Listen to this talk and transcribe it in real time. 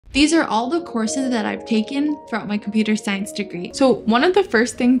These are all the courses that I've taken throughout my computer science degree. So one of the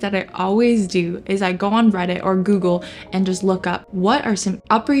first things that I always do is I go on Reddit or Google and just look up what are some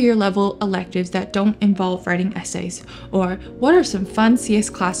upper year level electives that don't involve writing essays, or what are some fun CS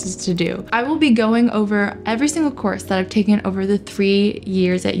classes to do. I will be going over every single course that I've taken over the 3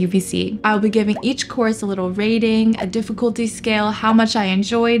 years at UBC. I'll be giving each course a little rating, a difficulty scale, how much I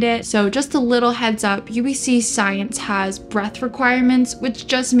enjoyed it. So just a little heads up, UBC Science has breadth requirements, which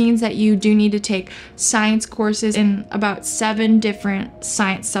just means that you do need to take science courses in about 7 different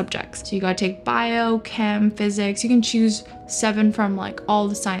science subjects. So you gotta take bio, chem, physics. You can choose 7 from like all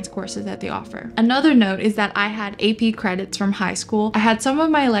the science courses that they offer. Another note is that I had AP credits from high school. I had some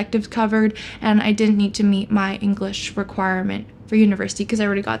of my electives covered and I didn't need to meet my English requirement for university because I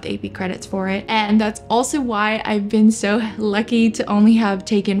already got the AP credits for it. And that's also why I've been so lucky to only have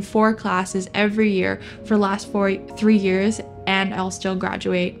taken 4 classes every year for the last 3 years, and I'll still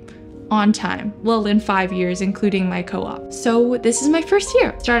graduate on time. Well, in 5 years, including my co-op. So this is my first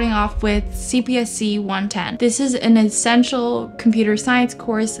year, starting off with CPSC 110. This is an essential computer science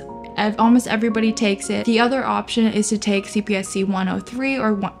course. Almost everybody takes it. The other option is to take CPSC 103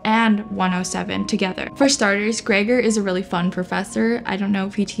 and 107 together. For starters, Gregor is a really fun professor. I don't know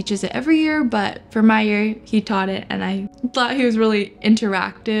if he teaches it every year, but for my year, he taught it and I thought he was really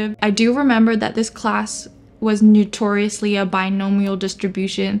interactive. I do remember that this class was notoriously a binomial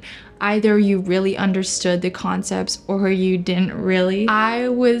distribution. Either you really understood the concepts or you didn't really. I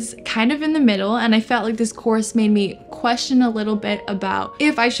was kind of in the middle and I felt like this course made me question a little bit about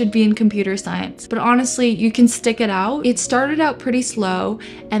if I should be in computer science. But honestly, you can stick it out. It started out pretty slow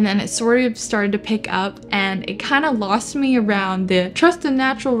and then it sort of started to pick up, and it kind of lost me around the trust and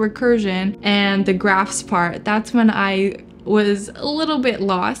natural recursion and the graphs part. That's when I was a little bit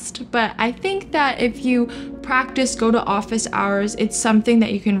lost, but I think that if you practice, go to office hours, it's something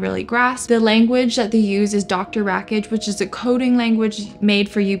that you can really grasp. The language that they use is Dr. Rackage, which is a coding language made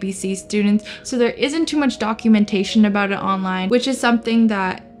for UBC students, so there isn't too much documentation about it online, which is something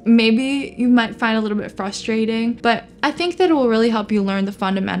that maybe you might find a little bit frustrating, but I think that it will really help you learn the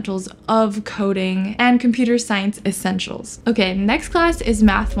fundamentals of coding and computer science essentials. Okay, next class is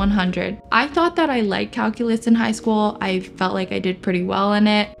Math 100. I thought that I liked calculus in high school. I felt like I did pretty well in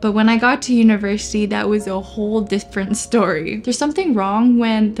it, but when I got to university, that was a whole different story. There's something wrong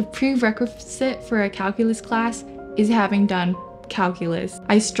when the prerequisite for a calculus class is having done calculus.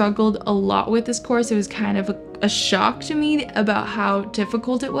 I struggled a lot with this course. It was kind of a shock to me about how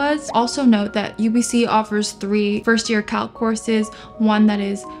difficult it was. Also note that UBC offers 3 first-year calc courses, one that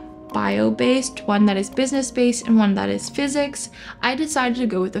is bio-based, one that is business-based, and one that is physics. I decided to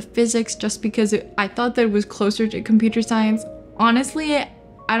go with the physics just because I thought that it was closer to computer science. Honestly,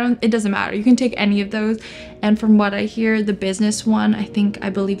 it doesn't matter. You can take any of those. And from what I hear, the business one, I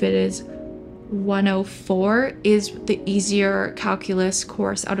believe it is 104, is the easier calculus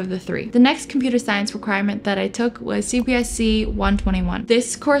course out of the 3. The next computer science requirement that I took was CPSC 121.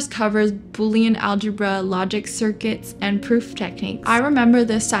 This course covers Boolean algebra, logic circuits, and proof techniques. I remember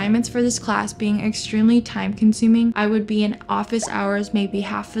the assignments for this class being extremely time consuming. I would be in office hours maybe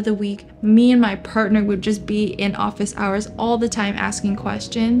half of the week. Me and my partner would just be in office hours all the time asking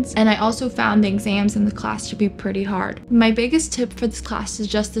questions. And I also found the exams in the class to be pretty hard. My biggest tip for this class is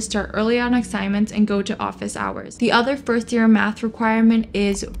just to start early on assignments and go to office hours. The other first year math requirement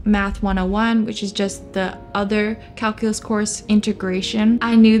is Math 101, which is just the other calculus course, integration.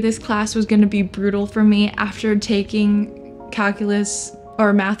 I knew this class was going to be brutal for me after taking calculus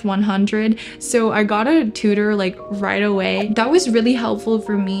or Math 100, so I got a tutor like right away. That was really helpful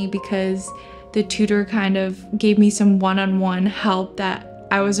for me because the tutor kind of gave me some one-on-one help that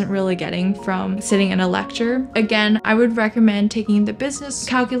I wasn't really getting from sitting in a lecture. Again, I would recommend taking the business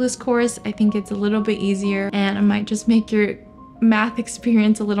calculus course. I think it's a little bit easier and it might just make your math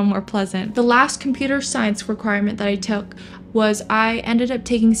experience a little more pleasant. The last computer science requirement that I took was I ended up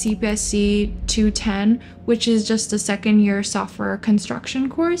taking CPSC 210, which is just a second-year software construction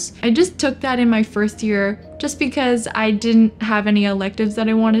course. I just took that in my first year just because I didn't have any electives that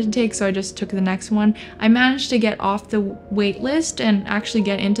I wanted to take, so I just took the next one. I managed to get off the wait list and actually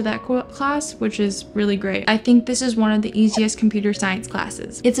get into that class, which is really great. I think this is one of the easiest computer science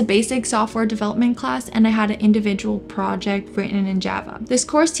classes. It's a basic software development class, and I had an individual project written in Java. This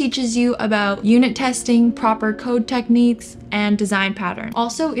course teaches you about unit testing, proper code techniques, and design pattern.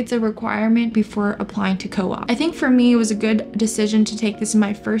 Also, it's a requirement before applying to co-op. I think for me, it was a good decision to take this in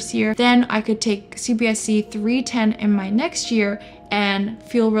my first year. Then I could take CPSC 310 in my next year and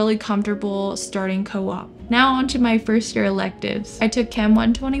feel really comfortable starting co-op. Now on to my first year electives. I took Chem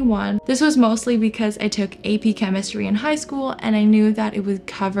 121. This was mostly because I took AP Chemistry in high school and I knew that it would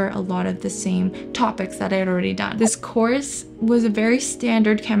cover a lot of the same topics that I had already done. This course was a very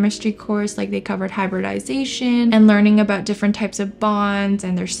standard chemistry course, like they covered hybridization and learning about different types of bonds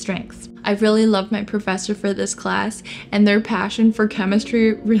and their strengths. I really loved my professor for this class, and their passion for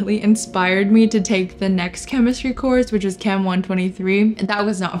chemistry really inspired me to take the next chemistry course, which was Chem 123. That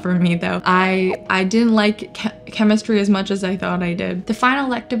was not for me though. I didn't like chemistry as much as I thought I did. The final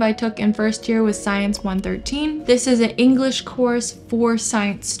elective I took in first year was Science 113. This is an English course for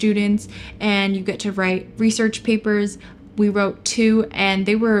science students, and you get to write research papers. We wrote 2 and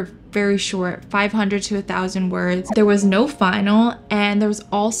they were very short, 500 to 1,000 words. There was no final, and there was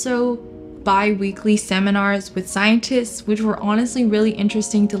also bi-weekly seminars with scientists, which were honestly really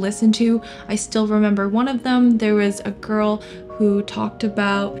interesting to listen to. I still remember one of them. There was a girl who talked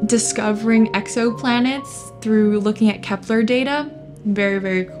about discovering exoplanets through looking at Kepler data. Very,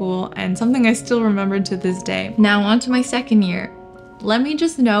 very cool, and something I still remember to this day. Now on to my second year. Let me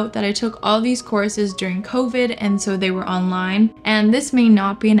just note that I took all these courses during COVID, and so they were online, and this may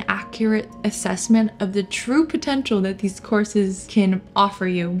not be an accurate assessment of the true potential that these courses can offer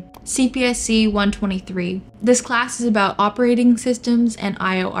you. CPSC 123. This class is about operating systems and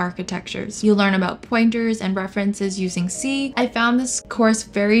I/O architectures. You learn about pointers and references using C. I found this course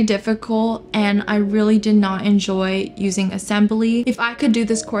very difficult, and I really did not enjoy using assembly. If I could do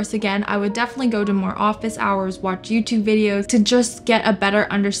this course again, I would definitely go to more office hours, watch YouTube videos to just get a better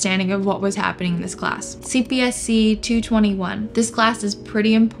understanding of what was happening in this class. CPSC 221. This class is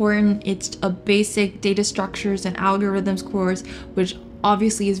pretty important. It's a basic data structures and algorithms course, which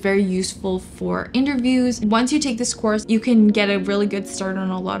obviously is very useful for interviews. Once you take this course, you can get a really good start on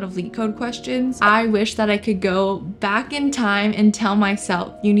a lot of leak code questions. I wish that I could go back in time and tell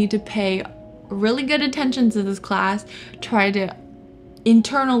myself, you need to pay really good attention to this class, try to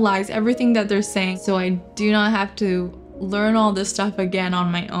internalize everything that they're saying so I do not have to learn all this stuff again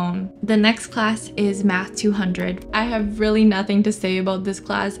on my own. The next class is Math 200. I have really nothing to say about this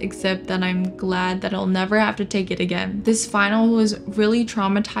class except that I'm glad that I'll never have to take it again. This final was really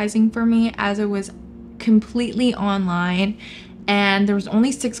traumatizing for me as it was completely online and there was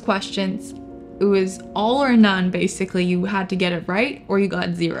only 6 questions. It was all or none, basically. You had to get it right or you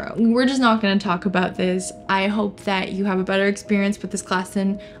got 0. We're just not going to talk about this. I hope that you have a better experience with this class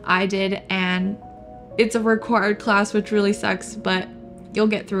than I did, and it's a required class, which really sucks, but you'll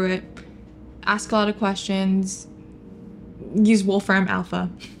get through it. Ask a lot of questions. Use Wolfram Alpha.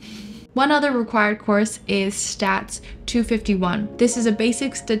 One other required course is Stats 251. This is a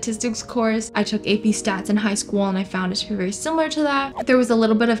basic statistics course. I took AP Stats in high school and I found it to be very similar to that. There was a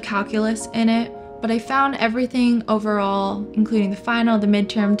little bit of calculus in it, but I found everything overall, including the final, the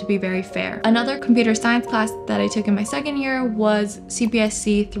midterm, to be very fair. Another computer science class that I took in my second year was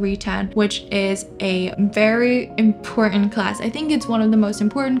CPSC 310, which is a very important class. I think it's one of the most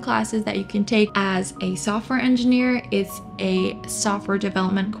important classes that you can take as a software engineer. It's a software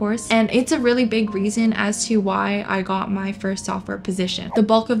development course, and it's a really big reason as to why I got my first software position. The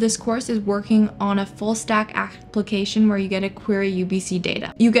bulk of this course is working on a full stack application where you get to query UBC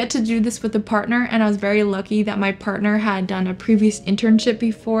data. You get to do this with a partner, and I was very lucky that my partner had done a previous internship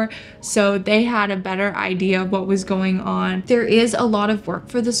before, so they had a better idea of what was going on. There is a lot of work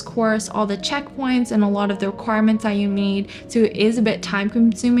for this course, all the checkpoints and a lot of the requirements that you need, so it is a bit time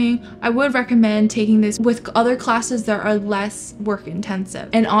consuming. I would recommend taking this with other classes that are less work intensive.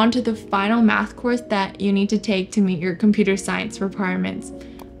 And on to the final math course that you need to take to meet your computer science requirements.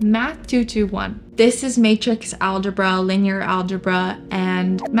 Math 221. This is matrix algebra, linear algebra,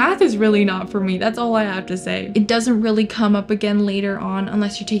 and math is really not for me. That's all I have to say. It doesn't really come up again later on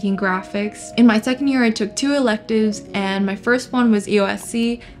unless you're taking graphics. In my second year, I took 2 electives, and my first one was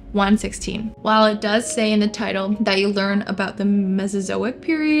EOSC 116. While it does say in the title that you learn about the Mesozoic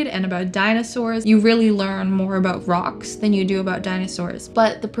period and about dinosaurs, you really learn more about rocks than you do about dinosaurs.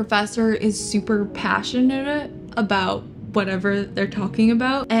 But the professor is super passionate about whatever they're talking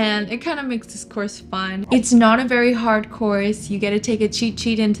about, and it kind of makes this course fun. It's not a very hard course. You get to take a cheat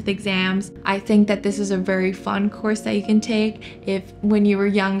sheet into the exams. I think that this is a very fun course that you can take if when you were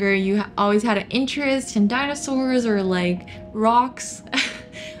younger you always had an interest in dinosaurs or like rocks.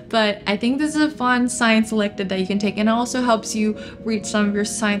 but I think this is a fun science elective that you can take, and it also helps you reach some of your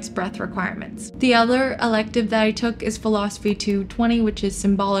science breadth requirements. The other elective that I took is Philosophy 220, which is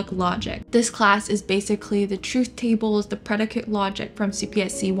Symbolic Logic. This class is basically the truth tables, the predicate logic from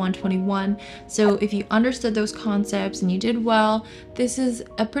CPSC 121. So if you understood those concepts and you did well, this is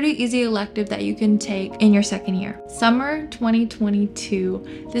a pretty easy elective that you can take in your second year. Summer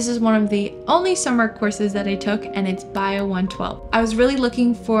 2022. This is one of the only summer courses that I took, and it's Bio 112. I was really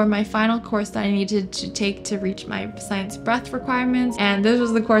looking for my final course that I needed to take to reach my science breadth requirements, and this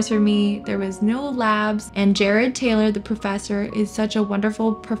was the course for me. There was no labs, and Jared Taylor, the professor, is such a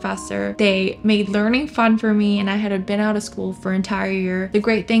wonderful professor. They made learning fun for me, and I had been out of school for an entire year. The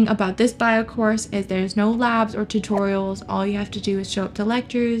great thing about this bio course is there's no labs or tutorials. All you have to do is show up to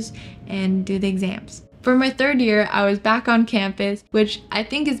lectures and do the exams. For my third year, I was back on campus, which I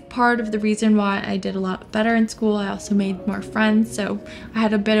think is part of the reason why I did a lot better in school. I also made more friends, so I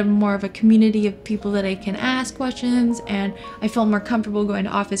had a bit of more of a community of people that I can ask questions, and I felt more comfortable going to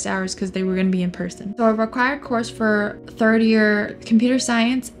office hours because they were going to be in person. So a required course for third year computer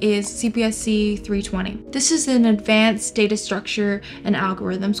science is CPSC 320. This is an advanced data structure and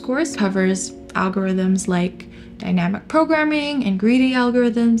algorithms course. It covers algorithms like dynamic programming and greedy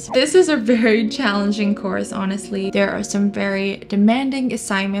algorithms. This is a very challenging course, honestly. There are some very demanding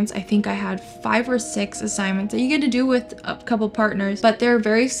assignments. I think I had 5 or 6 assignments that you get to do with a couple partners, but they're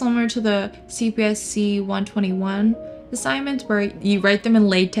very similar to the CPSC 121 assignments where you write them in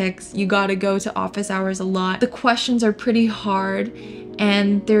LaTeX. You gotta go to office hours a lot. The questions are pretty hard,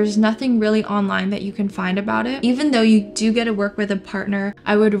 and there's nothing really online that you can find about it. Even though you do get to work with a partner,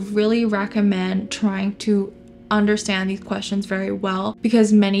 I would really recommend trying to understand these questions very well,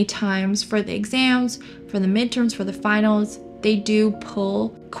 because many times for the exams, for the midterms, for the finals, they do pull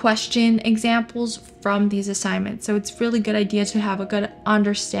question examples from these assignments. So it's really good idea to have a good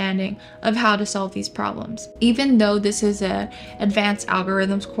understanding of how to solve these problems. Even though this is an advanced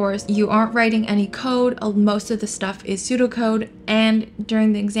algorithms course, you aren't writing any code. Most of the stuff is pseudocode, and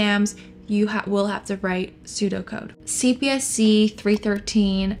during the exams, you will have to write pseudocode. CPSC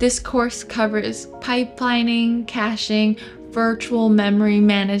 313. This course covers pipelining, caching, virtual memory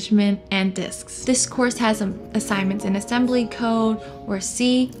management, and disks. This course has some assignments in assembly code or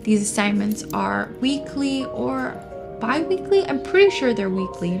C. These assignments are weekly or bi-weekly. I'm pretty sure they're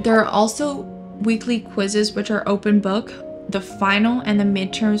weekly. There are also weekly quizzes which are open book. The final and the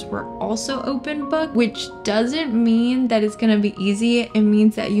midterms were also open book, which doesn't mean that it's gonna be easy. It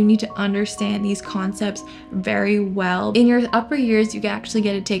means that you need to understand these concepts very well. In your upper years, you actually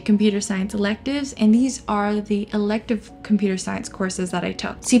get to take computer science electives, and these are the elective computer science courses that I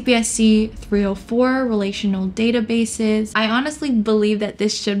took. CPSC 304, relational databases. I honestly believe that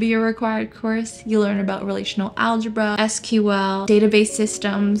this should be a required course. You learn about relational algebra, SQL, database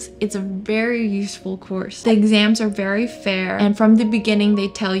systems. It's a very useful course. The exams are very fair, and from the beginning they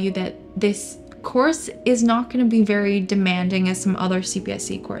tell you that this course is not going to be very demanding as some other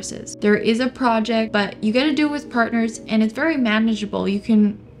CPSC courses. There is a project, but you get to do it with partners, and it's very manageable. You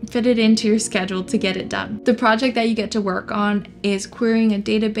can fit it into your schedule to get it done. The project that you get to work on is querying a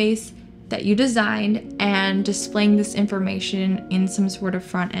database that you designed and displaying this information in some sort of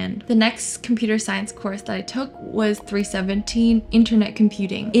front end. The next computer science course that I took was 317, Internet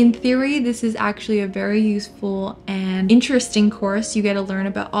Computing. In theory, this is actually a very useful and interesting course. You get to learn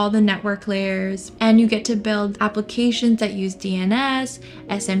about all the network layers, and you get to build applications that use DNS,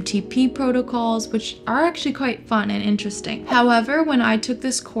 SMTP protocols, which are actually quite fun and interesting. However, when I took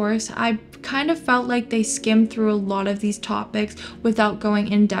this course, I kind of felt like they skimmed through a lot of these topics without going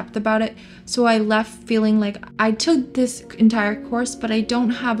in depth about it. So I left feeling like I took this entire course, but I don't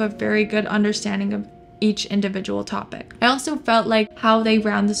have a very good understanding of each individual topic. I also felt like how they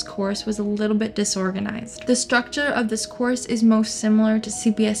ran this course was a little bit disorganized. The structure of this course is most similar to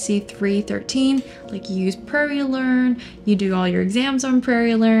CPSC 313, like you use Prairie Learn, you do all your exams on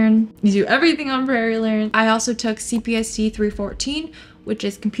Prairie Learn, you do everything on Prairie Learn. I also took CPSC 314, which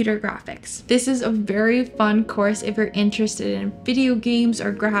is computer graphics. This is a very fun course if you're interested in video games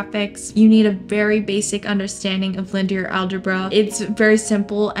or graphics. You need a very basic understanding of linear algebra. It's very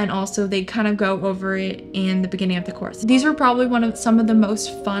simple, and also they kind of go over it in the beginning of the course. These were probably some of the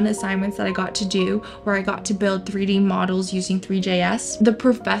most fun assignments that I got to do, where I got to build 3D models using Three.js. The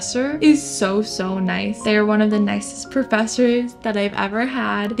professor is so nice. They're one of the nicest professors that I've ever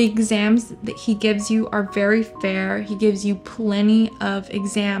had. The exams that he gives you are very fair. He gives you plenty of of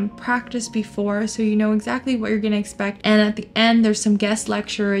exam practice before, so you know exactly what you're going to expect. And at the end, there's some guest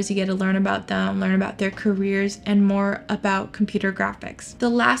lecturers. You get to learn about them, learn about their careers, and more about computer graphics. The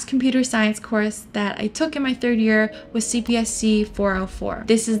last computer science course that I took in my third year was CPSC 404.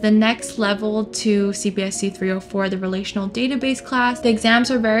 This is the next level to CPSC 304, the relational database class. The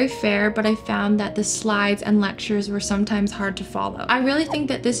exams are very fair, but I found that the slides and lectures were sometimes hard to follow. I really think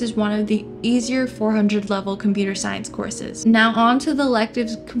that this is one of the easier 400 level computer science courses. Now on to the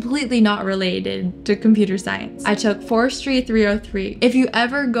electives completely not related to computer science. I took Forestry 303. If you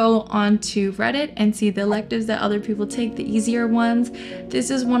ever go onto Reddit and see the electives that other people take, the easier ones, this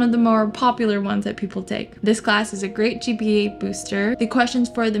is one of the more popular ones that people take. This class is a great GPA booster. The questions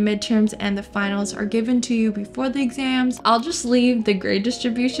for the midterms and the finals are given to you before the exams. I'll just leave the grade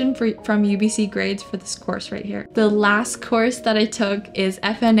distribution from UBC grades for this course right here. The last course that I took is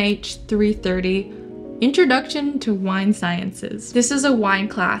FNH 330, Introduction to Wine Sciences. This is a wine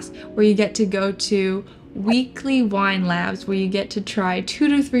class where you get to go to weekly wine labs where you get to try 2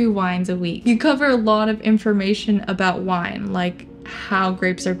 to 3 wines a week. You cover a lot of information about wine, like how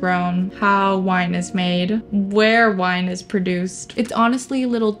grapes are grown, how wine is made, where wine is produced. It's honestly a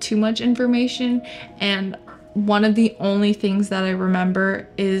little too much information, and one of the only things that I remember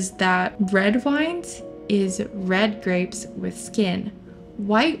is that red wines is red grapes with skin.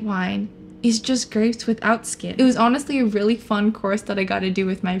 White wine is just grapes without skin. It was honestly a really fun course that I got to do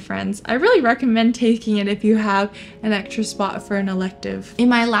with my friends. I really recommend taking it if you have an extra spot for an elective. In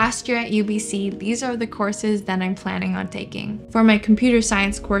my last year at UBC, these are the courses that I'm planning on taking. For my computer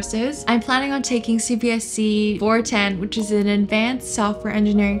science courses, I'm planning on taking CPSC 410, which is an advanced software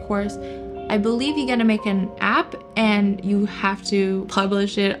engineering course. I believe you gotta make an app and you have to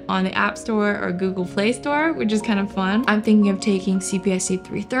publish it on the App Store or Google Play Store, which is kind of fun. I'm thinking of taking CPSC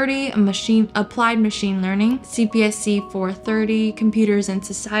 330, applied machine learning, CPSC 430, computers and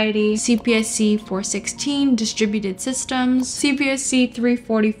society, CPSC 416, distributed systems, CPSC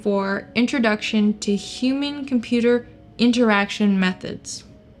 344, introduction to human-computer interaction methods.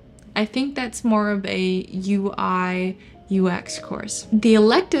 I think that's more of a UI UX course. The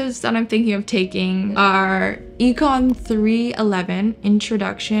electives that I'm thinking of taking are Econ 311,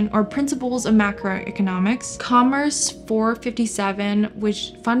 Introduction or Principles of Macroeconomics, Commerce 457,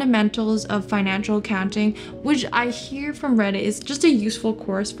 which Fundamentals of Financial Accounting, which I hear from Reddit is just a useful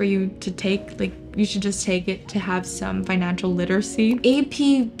course for you to take. Like, you should just take it to have some financial literacy.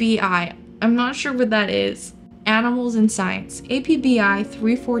 APBI, I'm not sure what that is. Animals and Science. APBI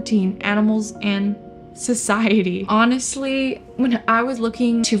 314, Animals and Society. Honestly, when I was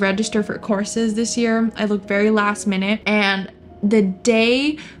looking to register for courses this year, I looked very last minute, and the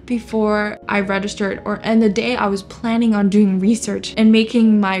day before I registered, and the day I was planning on doing research and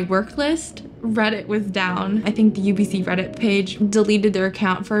making my work list, Reddit was down. I think the UBC Reddit page deleted their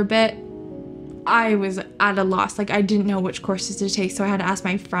account for a bit. I was at a loss. Like, I didn't know which courses to take, so I had to ask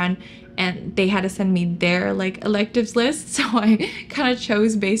my friend, and they had to send me their like electives list, so I kind of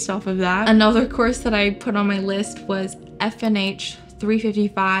chose based off of that. Another course that I put on my list was FNH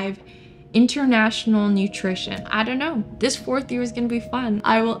 355, International Nutrition. I don't know, this 4th year is gonna be fun.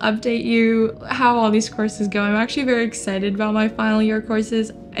 I will update you how all these courses go. I'm actually very excited about my final year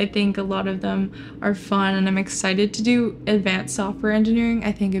courses. I think a lot of them are fun, and I'm excited to do advanced software engineering.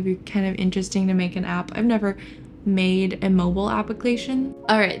 I think it'd be kind of interesting to make an app. I've never made a mobile application.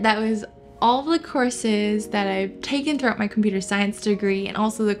 All right, that was all the courses that I've taken throughout my computer science degree, and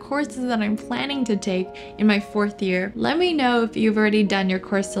also the courses that I'm planning to take in my 4th year. Let me know if you've already done your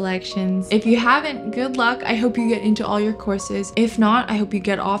course selections. If you haven't, good luck. I hope you get into all your courses. If not, I hope you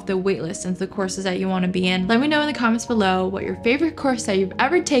get off the waitlist into the courses that you want to be in. Let me know in the comments below what your favorite course that you've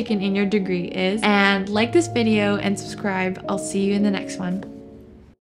ever taken in your degree is, and like this video and subscribe. I'll see you in the next one.